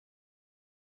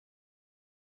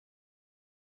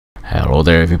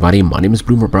Hello there everybody, my name is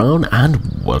Bloomer Brown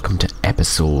and welcome to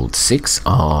episode 6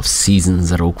 of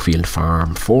Seasons at Oakfield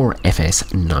Farm for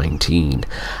FS19.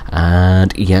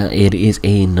 And yeah, it is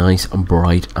a nice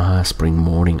bright spring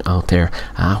morning out there,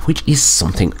 which is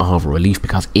something of relief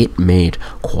because it made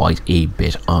quite a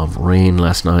bit of rain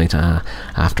last night.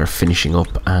 After finishing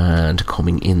up and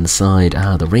coming inside,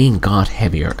 the rain got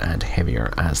heavier and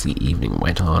heavier as the evening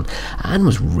went on and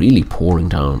was really pouring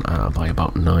down by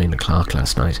about 9 o'clock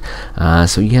last night.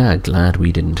 So yeah, glad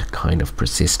we didn't kind of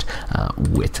persist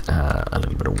with a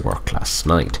little bit of work last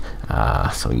night.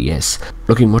 So yes,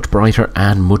 looking much brighter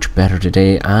and much better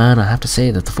today, and I have to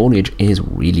say that the foliage is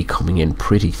really coming in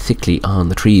pretty thickly on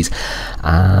the trees.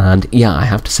 And yeah, I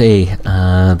have to say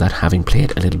that having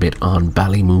played a little bit on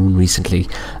Ballymoon recently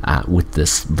with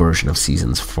this version of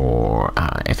Seasons for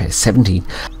FS17,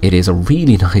 it is a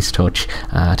really nice touch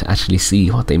to actually see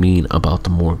what they mean about the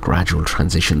more gradual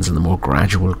transitions and the more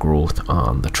gradual growth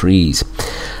on the trees.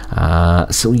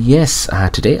 So yes,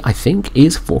 today I think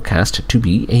is forecast to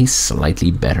be a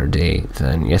slightly better day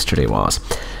than yesterday was.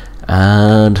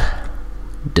 And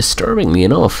disturbingly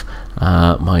enough,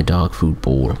 my dog food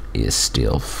bowl is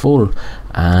still full,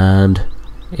 and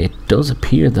it does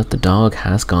appear that the dog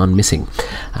has gone missing.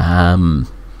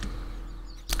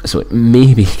 So it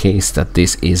may be a case that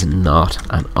this is not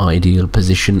an ideal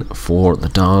position for the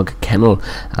dog kennel.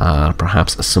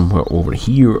 Perhaps somewhere over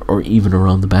here or even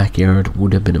around the backyard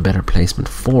would have been a better placement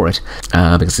for it,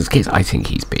 because in this case I think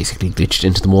he's basically glitched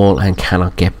into the wall and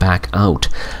cannot get back out.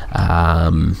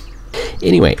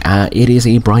 Anyway, it is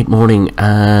a bright morning,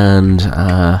 and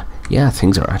yeah,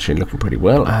 things are actually looking pretty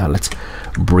well. Let's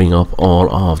bring up all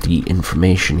of the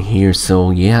information here.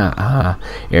 So yeah,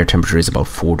 air temperature is about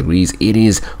 4 degrees. It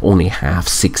is only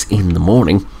 6:30 in the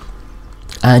morning,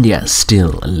 and yeah,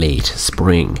 still late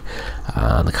spring.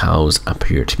 The cows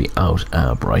appear to be out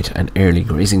bright and early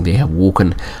grazing. They have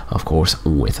woken, of course,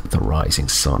 with the rising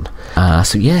sun.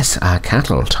 So yes,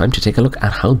 cattle, time to take a look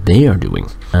at how they are doing.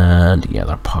 And yeah,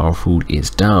 their power food is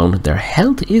down, their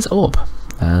health is up.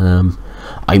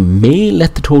 I may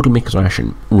let the total mix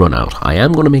ration run out. I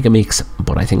am going to make a mix,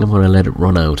 but I think I'm going to let it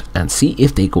run out and see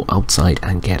if they go outside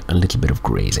and get a little bit of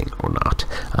grazing or not,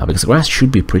 because the grass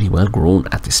should be pretty well grown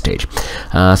at this stage.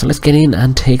 So let's get in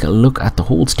and take a look at the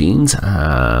Holsteins.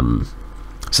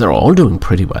 So they're all doing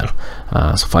pretty well.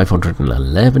 So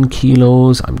 511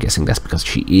 kilos. I'm guessing that's because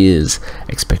she is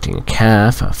expecting a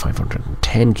calf.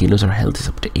 510 kilos. Her health is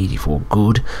up to 84.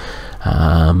 Good.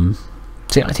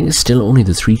 So I think it's still only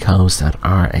the 3 cows that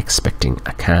are expecting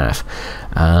a calf.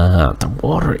 The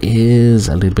water is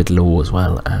a little bit low as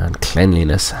well, and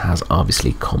cleanliness has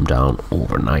obviously come down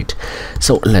overnight.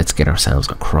 So let's get ourselves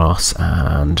across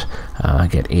and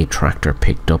get a tractor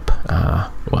picked up.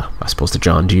 Well, I suppose the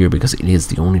John Deere, because it is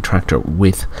the only tractor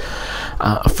with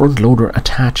a front loader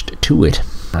attached to it.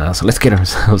 So let's get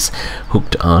ourselves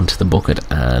hooked onto the bucket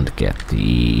and get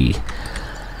the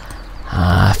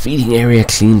feeding area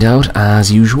cleaned out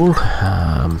as usual.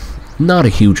 Not a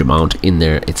huge amount in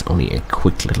there. It's only a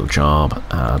quick little job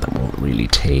that won't really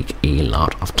take a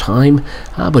lot of time,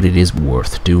 but it is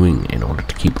worth doing in order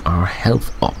to keep our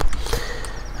health up.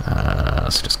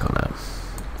 So just gonna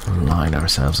line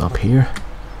ourselves up here.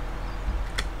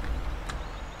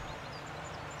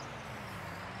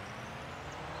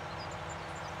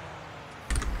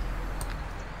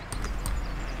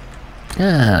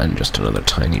 And just another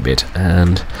tiny bit,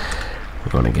 and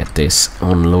we're going to get this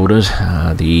unloaded.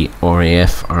 The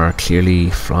RAF are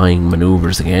clearly flying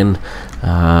maneuvers again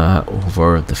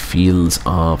over the fields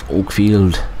of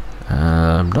Oakfield.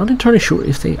 I'm not entirely sure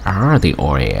if they are the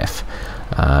RAF.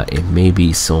 It may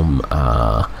be some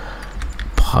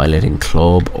piloting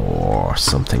club or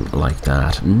something like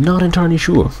that. Not entirely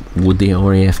sure. Would the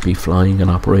RAF be flying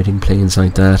and operating planes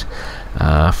like that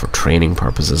for training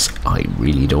purposes? I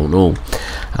really don't know.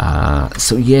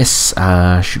 So yes,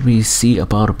 should we see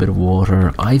about a bit of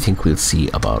water? I think we'll see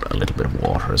about a little bit of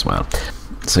water as well.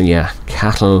 So yeah,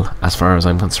 cattle, as far as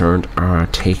I'm concerned, are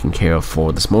taken care of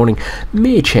for this morning.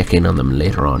 May check in on them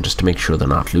later on just to make sure they're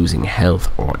not losing health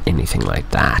or anything like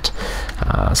that.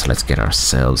 So let's get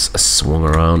ourselves swung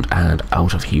around and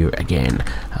out of here again.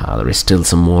 There is still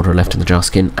some water left in the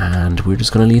joskin, and we're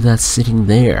just going to leave that sitting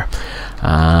there.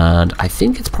 And I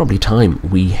think it's probably time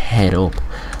we head up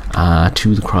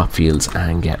to the crop fields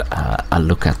and get a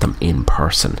look at them in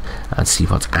person and see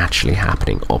what's actually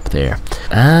happening up there.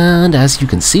 And as you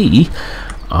can see,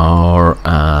 our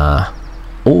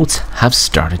oats have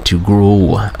started to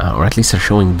grow, or at least are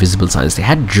showing visible signs. They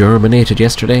had germinated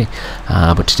yesterday,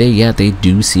 but today, yeah, they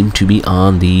do seem to be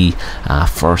on the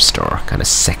first or kind of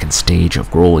second stage of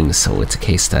growing. So it's a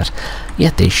case that, yeah,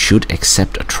 they should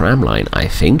accept a tramline, I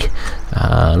think.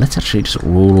 Let's actually just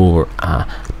roll over a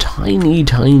tiny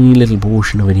little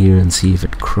portion of it here and see if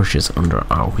it crushes under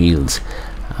our wheels,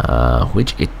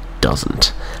 which it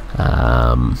doesn't.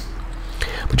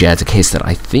 But yeah, it's a case that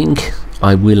I think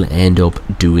I will end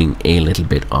up doing a little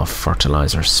bit of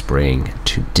fertilizer spraying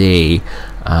today,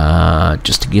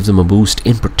 just to give them a boost,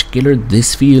 in particular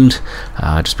this field,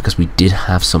 just because we did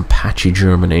have some patchy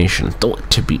germination, though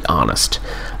to be honest,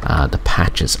 the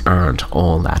patches aren't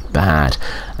all that bad,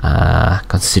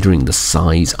 considering the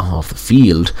size of the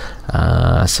field.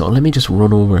 So let me just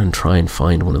run over and try and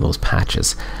find one of those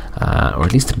patches, or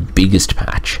at least the biggest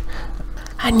patch.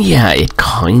 And yeah, it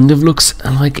kind of looks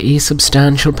like a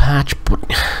substantial patch, but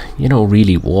you know,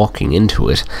 really walking into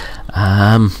it,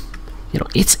 you know,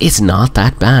 it's not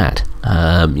that bad.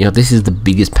 You know, this is the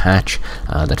biggest patch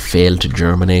that failed to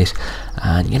germinate,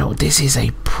 and you know, this is a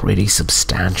pretty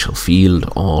substantial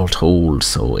field all told,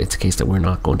 so it's a case that we're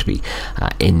not going to be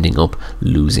ending up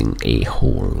losing a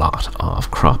whole lot of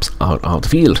crops out of the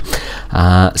field.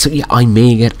 So yeah, I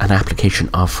may get an application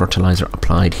of fertilizer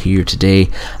applied here today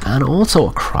and also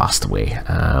across the way,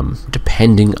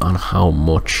 depending on how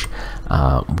much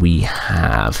we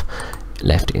have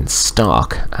left in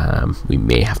stock. We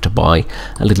may have to buy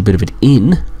a little bit of it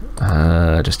in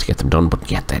just to get them done,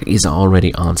 but yeah, that is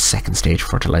already on second stage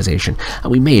fertilization,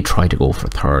 and we may try to go for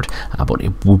third, but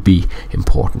it would be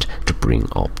important to bring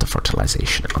up the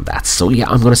fertilization on that. So yeah,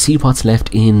 I'm going to see what's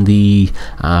left in the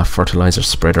fertilizer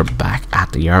spreader back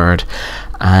at the yard,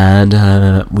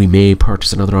 and we may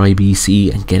purchase another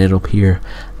IBC and get it up here,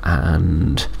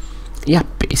 and yeah,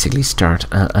 basically start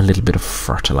a little bit of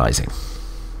fertilizing.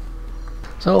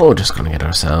 So just going to get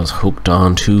ourselves hooked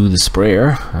onto the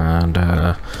sprayer, and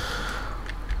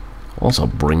also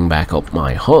bring back up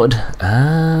my hood,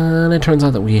 and it turns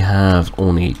out that we have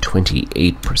only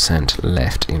 28%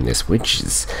 left in this, which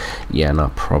is, yeah,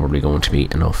 not probably going to be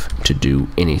enough to do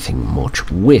anything much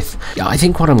with. Yeah, I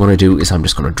think what I'm going to do is I'm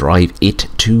just going to drive it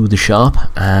to the shop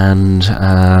and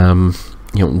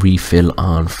you know, refill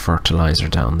on fertilizer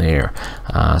down there.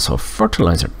 So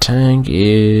fertilizer tank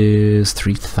is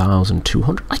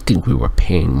 3,200. I think we were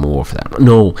paying more for that.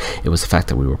 No, it was the fact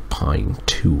that we were buying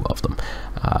two of them.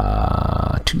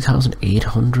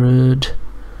 2,800.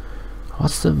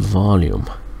 What's the volume?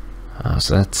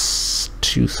 So that's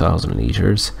 2,000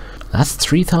 liters. That's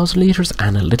 3,000 liters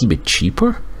and a little bit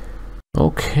cheaper.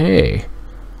 Okay.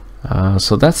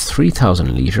 So that's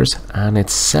 3,000 liters, and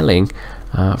it's selling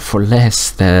for less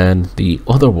than the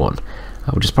other one,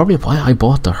 which is probably why I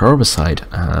bought the herbicide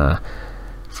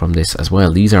from this as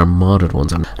well. These are modded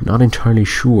ones. I'm not entirely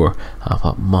sure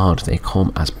what mod they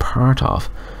come as part of,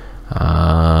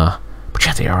 but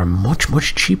yeah, they are a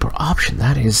much cheaper option.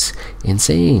 That is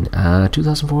insane.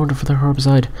 2,400 for the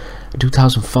herbicide,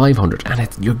 2,500, and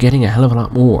you're getting a hell of a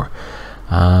lot more.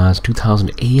 It's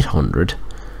 2,800.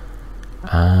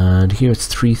 And here it's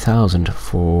 3,000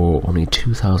 for only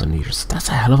 2,000 liters. That's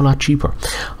a hell of a lot cheaper.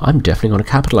 I'm definitely going to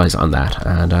capitalize on that,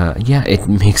 and yeah, it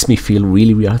makes me feel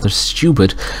really rather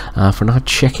stupid for not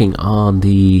checking on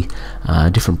the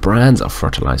different brands of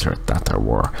fertilizer that there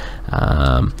were.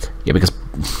 Yeah, because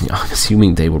I'm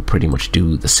assuming they will pretty much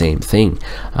do the same thing.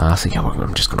 So yeah,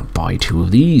 I'm just going to buy two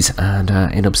of these and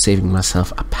end up saving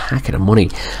myself a packet of money.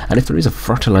 And if there is a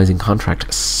fertilizing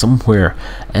contract somewhere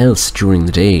else during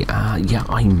the day, yeah,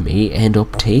 I may end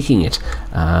up taking it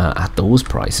at those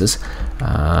prices.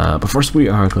 But first we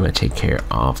are going to take care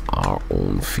of our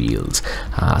own fields.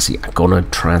 So yeah, I'm going to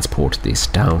transport this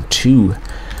down to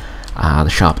the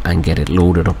shop and get it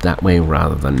loaded up that way,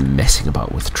 rather than messing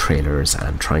about with trailers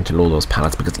and trying to load those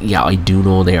pallets, because yeah, I do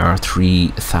know they are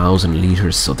 3,000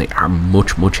 liters, so they are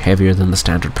much heavier than the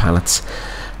standard pallets.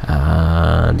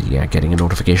 And yeah, getting a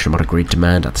notification about a great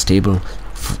demand at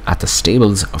the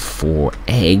stables for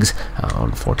eggs.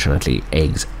 Unfortunately,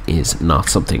 eggs is not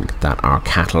something that our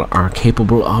cattle are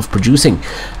capable of producing,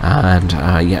 and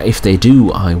yeah, if they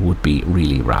do, I would be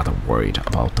really rather worried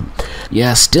about them.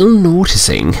 Yeah, still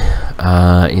noticing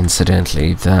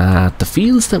incidentally that the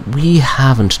fields that we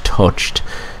haven't touched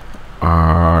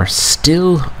are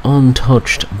still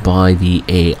untouched by the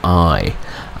AI.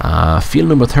 Field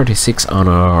number 36 on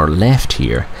our left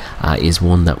here is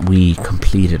one that we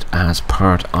completed as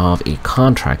part of a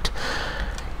contract.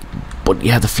 But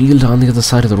yeah, the field on the other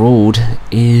side of the road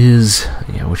is,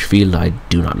 yeah, which field I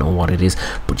do not know what it is,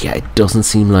 but yeah, it doesn't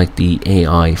seem like the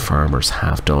AI farmers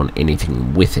have done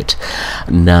anything with it.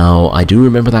 Now, I do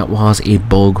remember that was a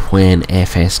bug when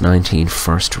FS19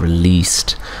 first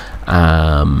released,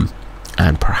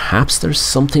 and perhaps there's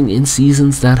something in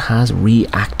Seasons that has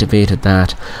reactivated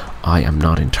that. I am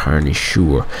not entirely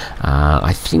sure.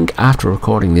 I think after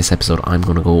recording this episode I'm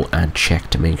going to go and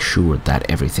check to make sure that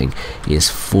everything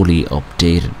is fully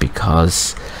updated,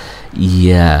 because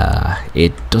yeah,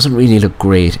 it doesn't really look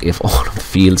great if all of the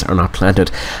fields are not planted.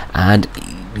 And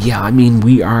yeah, I mean,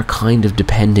 we are kind of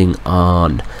depending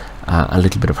on a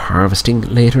little bit of harvesting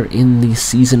later in the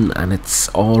season, and it's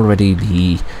already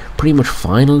the pretty much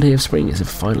final day of spring. Is it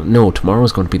final? No,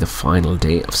 tomorrow's going to be the final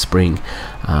day of spring.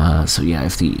 So yeah,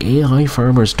 if the AI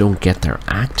farmers don't get their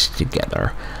act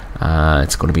together,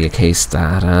 it's going to be a case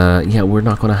that yeah, we're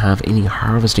not going to have any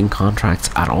harvesting contracts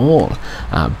at all,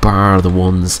 bar the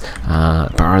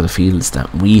fields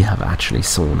that we have actually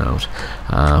sown out,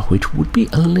 which would be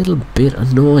a little bit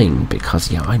annoying,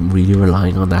 because yeah, I'm really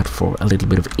relying on that for a little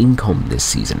bit of income this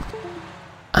season.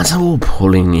 And so,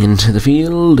 pulling into the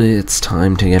field, it's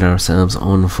time to get ourselves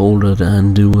unfolded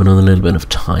and do another little bit of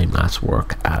time-lapse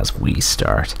work as we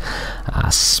start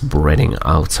spreading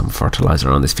out some fertilizer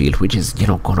on this field, which is, you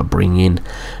know, going to bring in,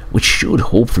 which should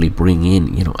hopefully bring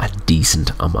in, you know, a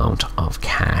decent amount of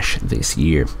cash this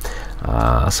year.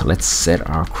 So let's set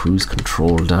our cruise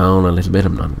control down a little bit.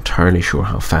 I'm not entirely sure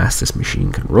how fast this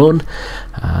machine can run,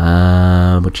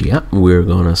 but yeah, we're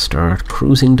gonna start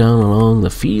cruising down along the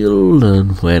field,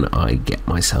 and when I get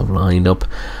myself lined up,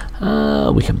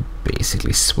 we can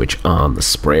basically switch on the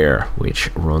sprayer, which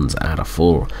runs at a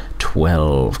full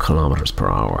 12 kilometers per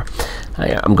hour.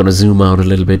 I'm going to zoom out a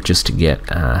little bit just to get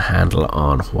a handle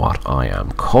on what I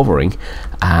am covering.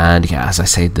 And yeah, as I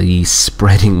say, the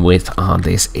spreading width on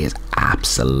this is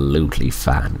absolutely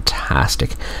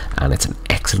fantastic, and it's an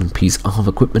excellent piece of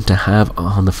equipment to have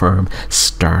on the farm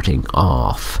starting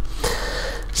off.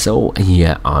 So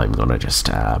yeah, I'm gonna just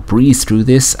breeze through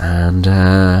this and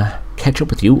catch up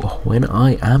with you when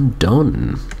I am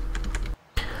done.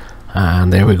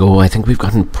 And there we go. I think we've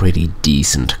gotten pretty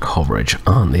decent coverage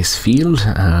on this field.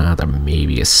 There may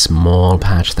be a small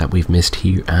patch that we've missed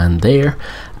here and there,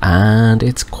 and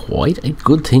it's quite a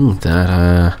good thing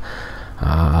that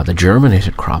the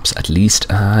germinated crops at least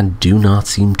do not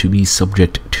seem to be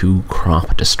subject to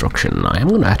crop destruction. I am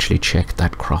going to actually check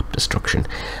that crop destruction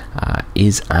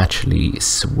is actually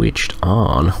switched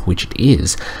on, which it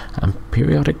is, and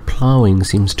periodic ploughing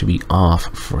seems to be off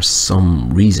for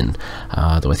some reason,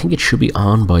 though I think it should be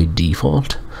on by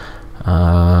default.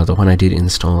 Though when I did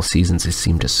install Seasons, it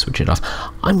seemed to switch it off.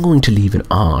 I'm going to leave it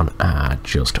on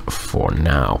just for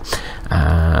now.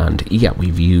 And yeah,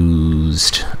 we've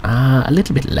used a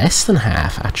little bit less than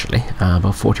half, actually,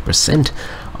 about 40%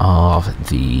 of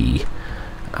the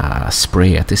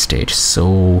spray at this stage.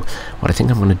 So what I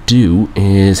think I'm going to do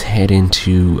is head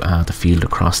into the field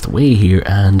across the way here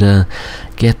and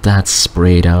get that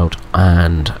sprayed out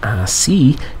and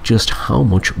see just how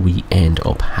much we end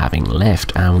up having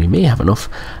left. And we may have enough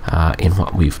in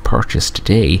what we've purchased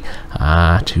today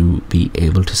to be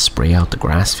able to spray out the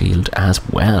grass field as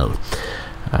well.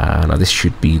 Now this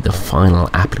should be the final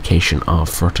application of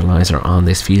fertilizer on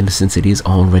this field, since it is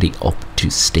already up to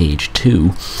stage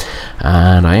 2,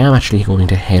 and I am actually going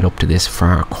to head up to this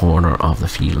far corner of the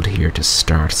field here to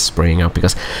start spraying out,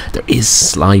 because there is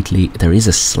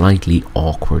a slightly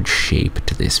awkward shape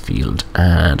to this field,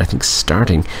 and I think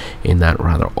starting in that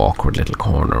rather awkward little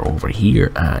corner over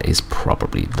here is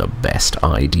probably the best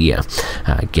idea.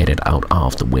 Get it out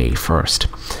of the way first.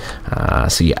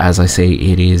 So yeah, as I say,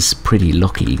 it is pretty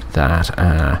lucky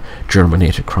that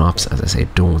germinated crops, as I say,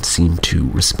 don't seem to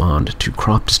respond to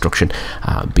crop destruction,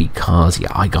 because yeah,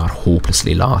 I got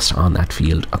hopelessly lost on that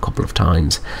field a couple of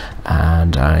times,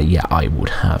 and yeah, I would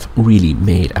have really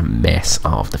made a mess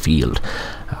of the field.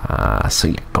 So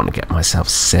yeah, gonna get myself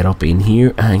set up in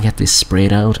here and get this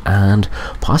sprayed out, and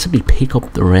possibly pick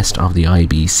up the rest of the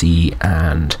IBC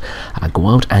and go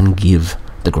out and give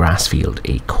the grass field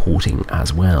a coating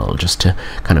as well, just to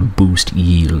kind of boost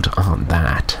yield on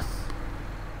that.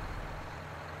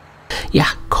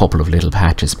 Yeah, couple of little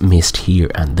patches missed here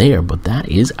and there, but that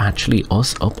is actually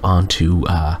us up onto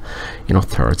you know,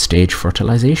 third stage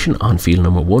fertilization on field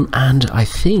number 1, and I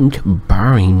think,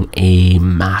 barring a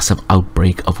massive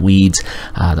outbreak of weeds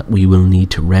that we will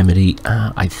need to remedy,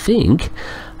 I think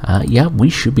yeah, we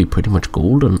should be pretty much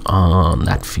golden on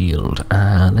that field.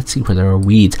 Let's see where there are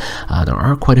weeds. There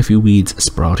are quite a few weeds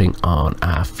sprouting on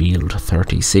field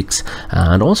 36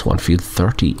 and also on field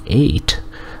 38.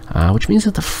 which means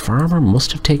that the farmer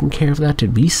must have taken care of that.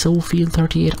 Did we sow field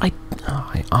 38? I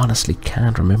honestly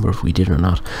can't remember if we did or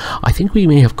not. I think we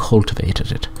may have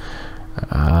cultivated it,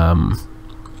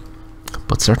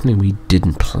 but certainly we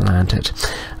didn't plant it.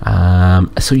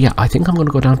 So yeah, I think I'm going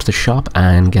to go down to the shop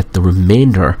and get the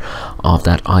remainder of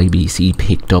that IBC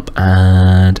picked up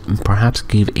and perhaps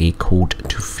give a coat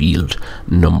to field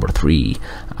number 3.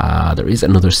 There is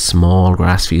another small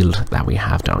grass field that we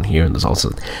have down here, and there's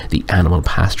also the animal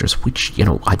pastures, which, you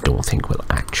know, I don't think will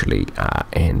actually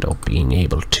end up being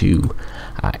able to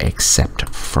accept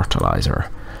fertilizer.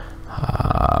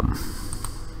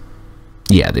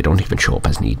 Yeah, they don't even show up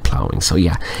as need plowing. So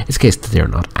yeah, it's a case that they're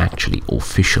not actually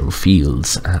official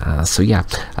fields. So yeah,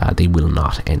 they will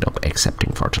not end up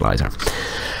accepting fertilizer.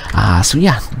 So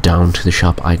yeah, down to the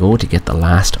shop I go to get the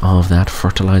last of that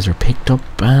fertilizer picked up,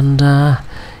 and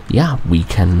yeah, we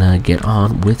can get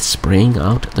on with spraying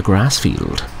out the grass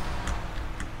field.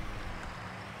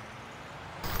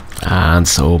 And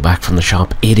so back from the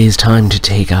shop, it is time to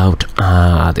take out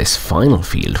this final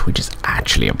field, which is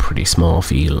actually a pretty small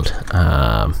field,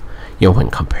 you know, when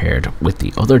compared with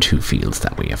the other 2 fields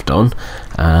that we have done.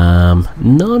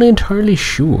 Not entirely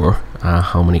sure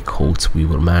how many coats we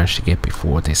will manage to get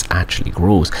before this actually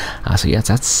grows. So yeah,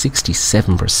 that's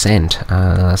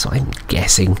 67%. So I'm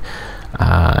guessing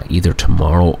either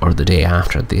tomorrow or the day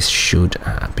after this should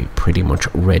be pretty much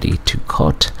ready to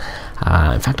cut.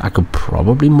 In fact, I could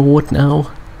probably mow it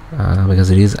now because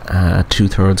it is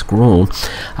 2/3 grown,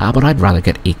 but I'd rather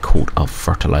get a coat of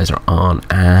fertilizer on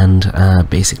and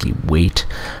basically wait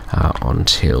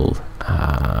until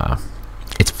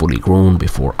it's fully grown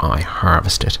before I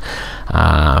harvest it.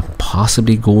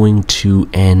 Possibly going to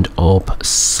end up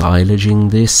silaging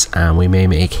this, and we may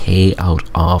make hay out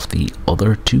of the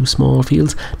other 2 small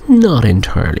fields. Not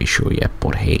entirely sure yet,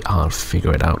 but hey, I'll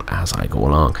figure it out as I go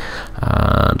along.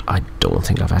 And I don't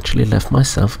think I've actually left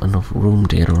myself enough room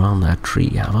dead around that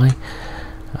tree, have I?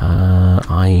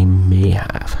 I may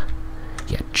have.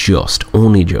 Yeah,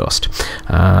 only just.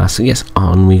 So yes,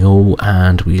 on we go,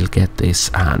 and we'll get this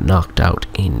knocked out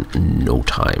in no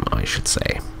time, I should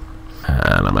say.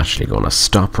 And I'm actually going to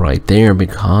stop right there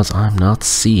because I'm not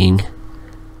seeing.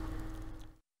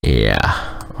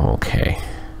 Yeah, okay.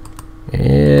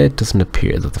 It doesn't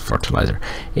appear that the fertilizer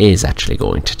is actually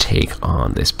going to take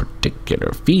on this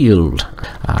particular field.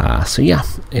 So yeah,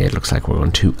 it looks like we're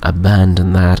going to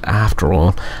abandon that after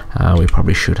all. We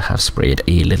probably should have sprayed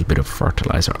a little bit of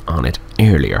fertilizer on it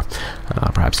earlier,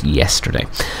 perhaps yesterday.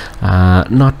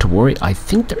 Not to worry, I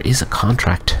think there is a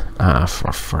contract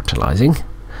for fertilizing.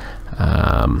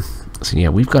 So yeah,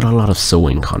 we've got a lot of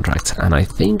sowing contracts, and I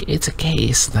think it's a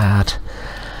case that,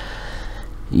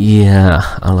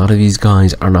 yeah, a lot of these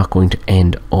guys are not going to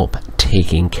end up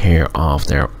taking care of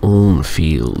their own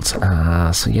fields.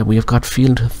 So yeah, we have got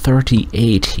field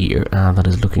 38 here that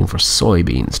is looking for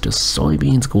soybeans. Does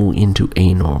soybeans go into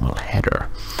a normal header?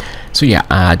 So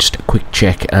yeah, just a quick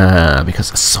check,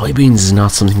 because soybeans is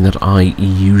not something that I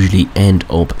usually end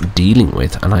up dealing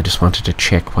with, and I just wanted to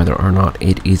check whether or not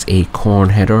it is a corn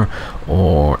header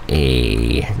or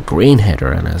a grain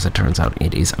header, and as it turns out,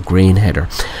 it is a grain header.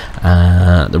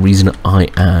 The reason I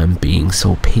am being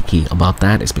so picky about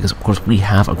that is because, of course, we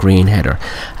have a grain header,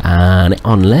 and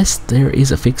unless there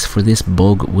is a fix for this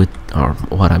bug with, or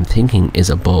what I'm thinking is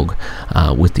a bug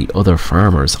with the other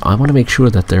farmers, I want to make sure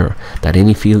that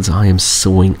any fields I am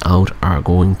sowing out are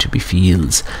going to be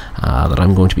fields that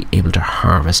I'm going to be able to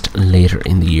harvest later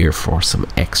in the year for some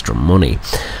extra money.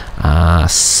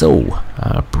 So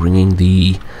bringing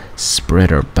the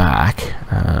spreader back,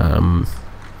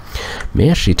 may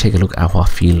actually take a look at what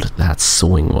field that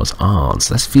sowing was on.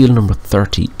 So that's field number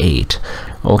 38.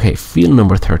 Okay, field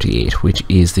number 38, which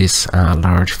is this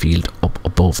large field up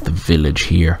above the village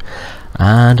here.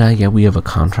 And yeah, we have a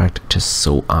contract to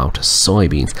sow out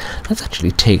soybeans. Let's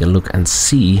actually take a look and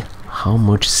see how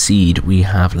much seed we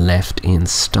have left in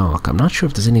stock. I'm not sure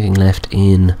if there's anything left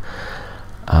in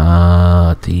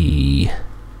the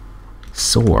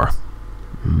sower.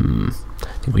 I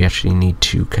think we actually need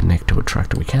to connect to a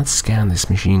tractor. We can't scan this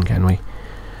machine, can we?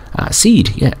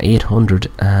 Seed, yeah,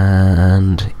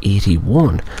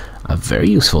 881. Very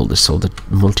useful, so the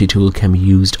multi-tool can be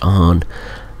used on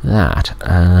that.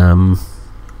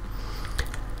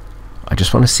 I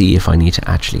just want to see if I need to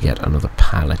actually get another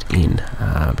pallet in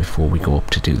before we go up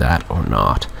to do that or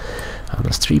not.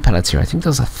 There's 3 pallets here. I think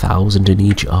there's 1,000 in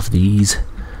each of these,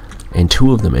 in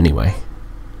 2 of them anyway.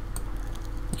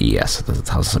 Yes, there's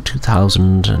 1,000, so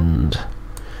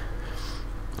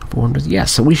 2,400. Yeah,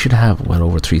 so we should have well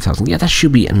over 3,000. Yeah, that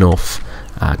should be enough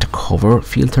to cover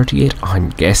field 38, I'm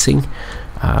guessing.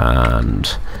 And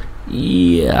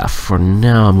yeah, for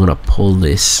now I'm gonna pull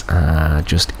this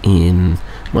just in.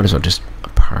 Might as well just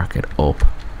park it up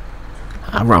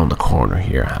around the corner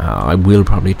here. I will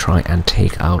probably try and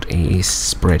take out a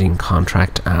spreading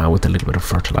contract with a little bit of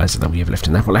fertilizer that we have left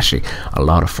in that. Well, actually a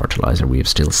lot of fertilizer. We have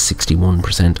still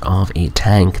 61% of a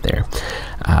tank there.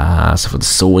 So for the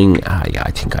sowing, yeah,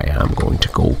 I think I am going to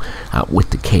go with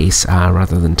the case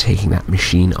rather than taking that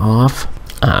machine off.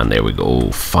 And there we go,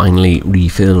 finally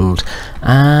refilled,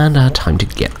 and time to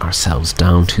get ourselves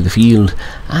down to the field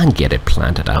and get it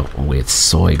planted out with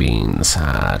soybeans.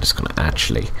 Just gonna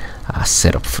actually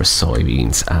set up for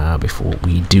soybeans before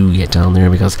we do get down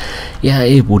there, because yeah,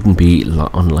 it wouldn't be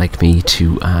unlike me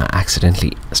to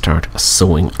accidentally start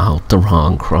sowing out the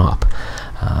wrong crop.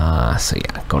 So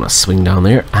yeah, gonna swing down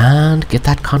there and get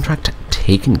that contract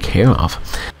taken care of.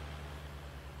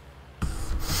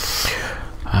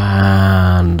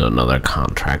 And another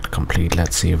contract complete.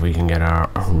 Let's see if we can get our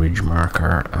ridge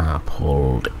marker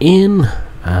pulled in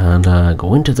and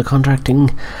go into the contracting,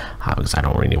 because I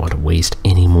don't really want to waste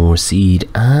any more seed,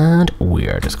 and we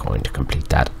are just going to complete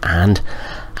that. And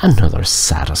another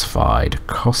satisfied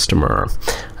customer.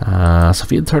 So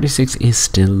field 36 is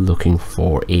still looking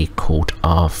for a coat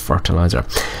of fertilizer,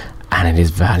 and it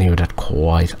is valued at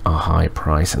quite a high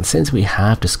price. And since we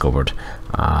have discovered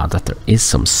that there is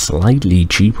some slightly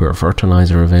cheaper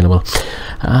fertilizer available,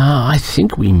 I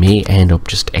think we may end up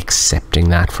just accepting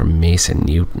that from Mason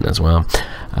Newton as well.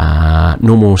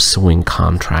 No more sowing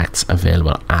contracts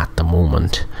available at the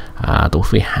moment, though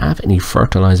if we have any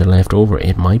fertilizer left over,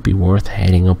 it might be worth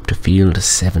heading up to field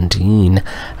 17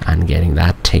 and getting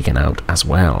that taken out as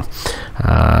well.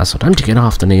 So time to get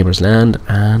off the neighbour's land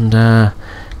and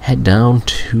head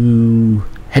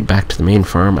back to the main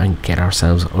farm and get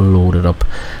ourselves loaded up,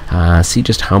 see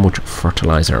just how much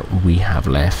fertilizer we have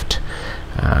left,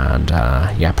 and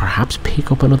yeah, perhaps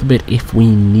pick up another bit if we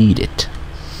need it.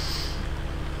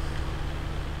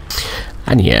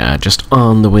 And yeah, just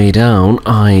on the way down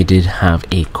I did have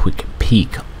a quick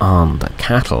peek on the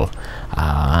cattle,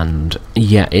 and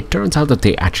yeah, it turns out that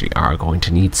they actually are going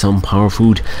to need some power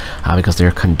food because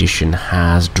their condition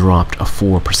has dropped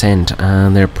 4%,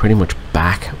 and they're pretty much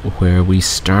back where we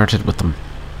started with them.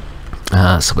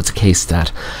 So it's a case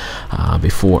that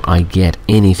before I get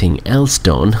anything else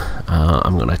done,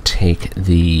 I'm gonna take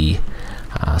the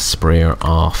sprayer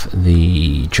off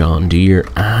the John Deere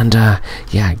and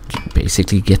yeah,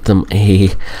 basically get them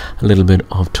a little bit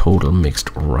of total mixed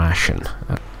ration.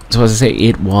 So as I say,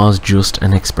 it was just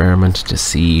an experiment to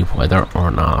see whether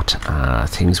or not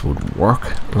things would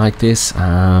work like this,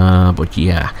 but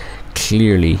yeah,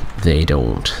 clearly they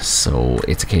don't. So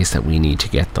it's a case that we need to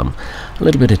get them a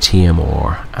little bit of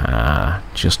TMR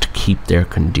just to keep their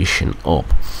condition up.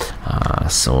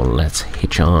 So let's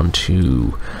hitch on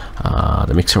to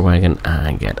the mixer wagon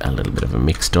and get a little bit of a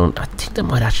mix done. I think there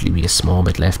might actually be a small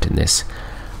bit left in this.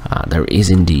 There is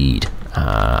indeed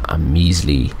a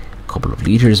measly couple of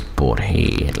liters, but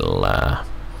hey, it'll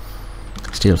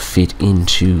still fit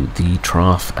into the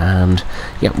trough, and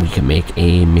yeah, we can make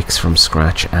a mix from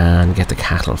scratch and get the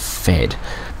cattle fed.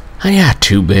 And yeah,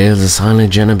 2 bales of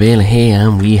silage and a bale of hay,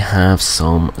 and we have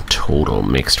some total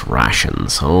mixed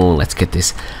rations. So let's get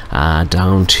this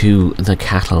down to the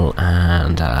cattle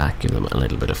and give them a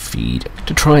little bit of feed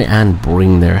to try and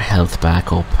bring their health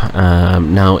back up.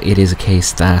 Now it is a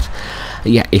case that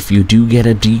yeah, if you do get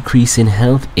a decrease in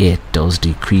health, it does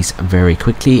decrease very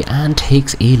quickly and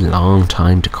takes a long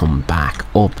time to come back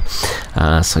up.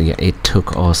 So yeah, it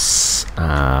took us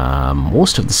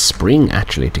most of the spring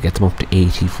actually to get them up to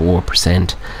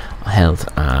 84% health.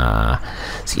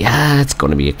 So yeah, it's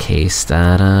going to be a case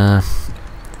that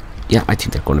yeah, I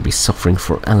think they're going to be suffering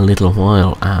for a little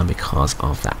while because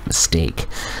of that mistake.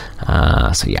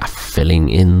 So yeah, filling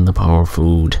in the power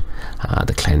food.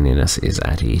 The cleanliness is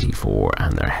at 84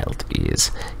 and their health is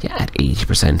yeah at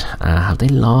 80%. Have they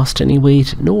lost any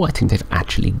weight? No, I think they've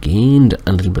actually gained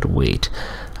a little bit of weight,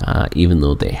 even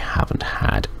though they haven't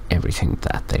had everything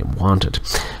that they wanted.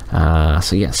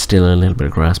 So yeah, still a little bit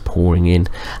of grass pouring in,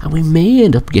 and we may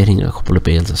end up getting a couple of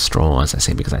bales of straw, as I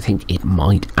say, because I think it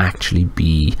might actually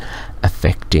be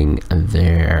affecting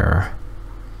their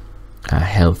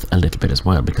health a little bit as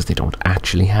well, because they don't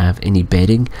actually have any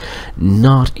bedding.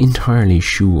 Not entirely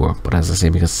sure, but as I say,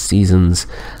 because seasons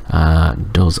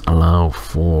does allow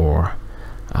for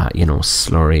you know,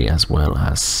 slurry as well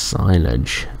as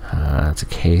silage. It's a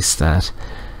case that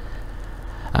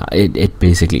it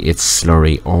basically, it's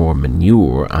slurry or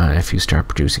manure. If you start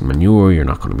producing manure, you're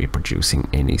not going to be producing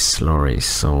any slurry.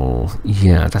 So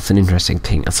yeah, that's an interesting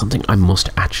thing and something I must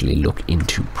actually look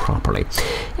into properly.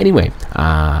 Anyway,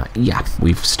 yeah,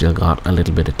 we've still got a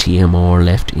little bit of TMR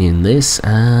left in this,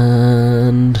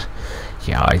 and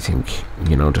yeah, I think,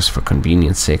 you know, just for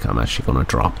convenience sake, I'm actually going to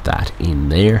drop that in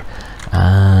there.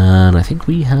 And I think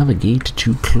we have a gate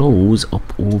to close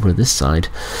up over this side,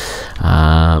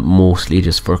 mostly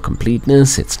just for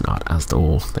completeness. It's not as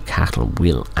though the cattle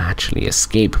will actually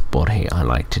escape, but hey, I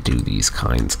like to do these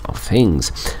kinds of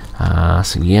things.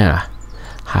 So yeah,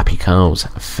 happy cows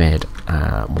fed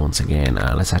once again.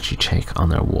 Let's actually check on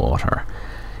their water.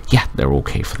 Yeah, they're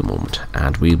okay for the moment,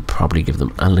 and we'll probably give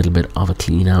them a little bit of a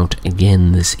clean out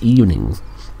again this evening.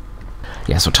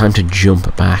 Yeah, so time to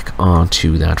jump back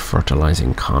onto that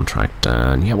fertilizing contract,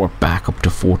 and yeah, we're back up to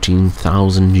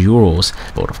 14,000 euros,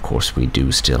 but of course we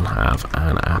do still have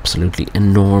an absolutely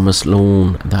enormous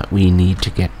loan that we need to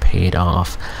get paid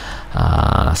off.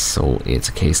 So it's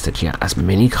a case that, yeah, as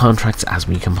many contracts as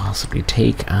we can possibly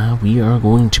take, we are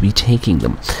going to be taking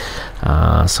them.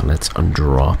 So let's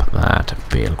undrop that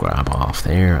bale grab off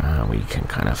there. We can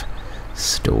kind of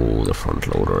stow the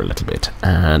front loader a little bit,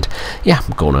 and yeah,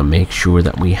 I'm gonna make sure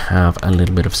that we have a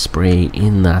little bit of spray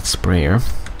in that sprayer.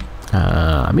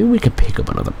 I mean, we could pick up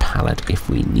another pallet if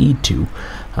we need to.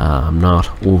 I'm not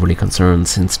overly concerned,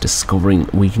 since discovering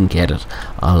we can get it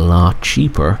a lot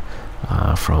cheaper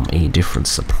from a different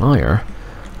supplier,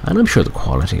 and I'm sure the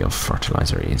quality of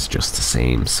fertilizer is just the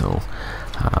same. So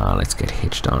let's get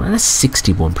hitched on, and that's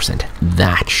 61%.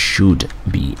 That should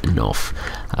be enough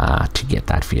to get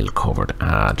that field covered.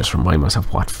 Just remind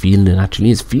myself what field it actually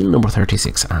is. Field number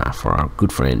 36 for our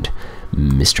good friend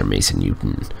Mr. Mason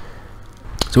Newton.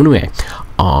 So anyway,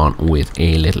 on with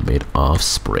a little bit of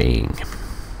spraying.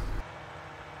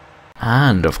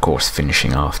 And of course,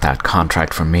 finishing off that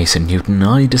contract for Mason Newton,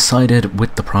 I decided,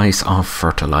 with the price of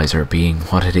fertilizer being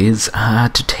what it is,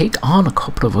 to take on a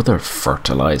couple of other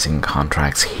fertilizing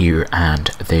contracts here and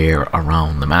there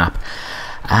around the map.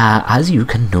 As you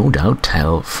can no doubt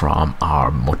tell from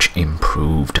our much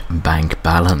improved bank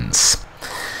balance.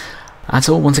 And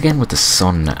so once again, with the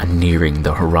sun nearing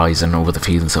the horizon over the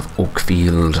fields of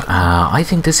Oakfield, I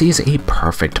think this is a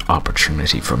perfect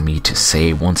opportunity for me to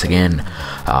say once again,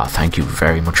 thank you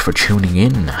very much for tuning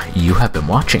in. You have been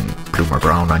watching Bloomer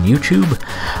Brown on YouTube,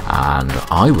 and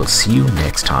I will see you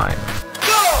next time.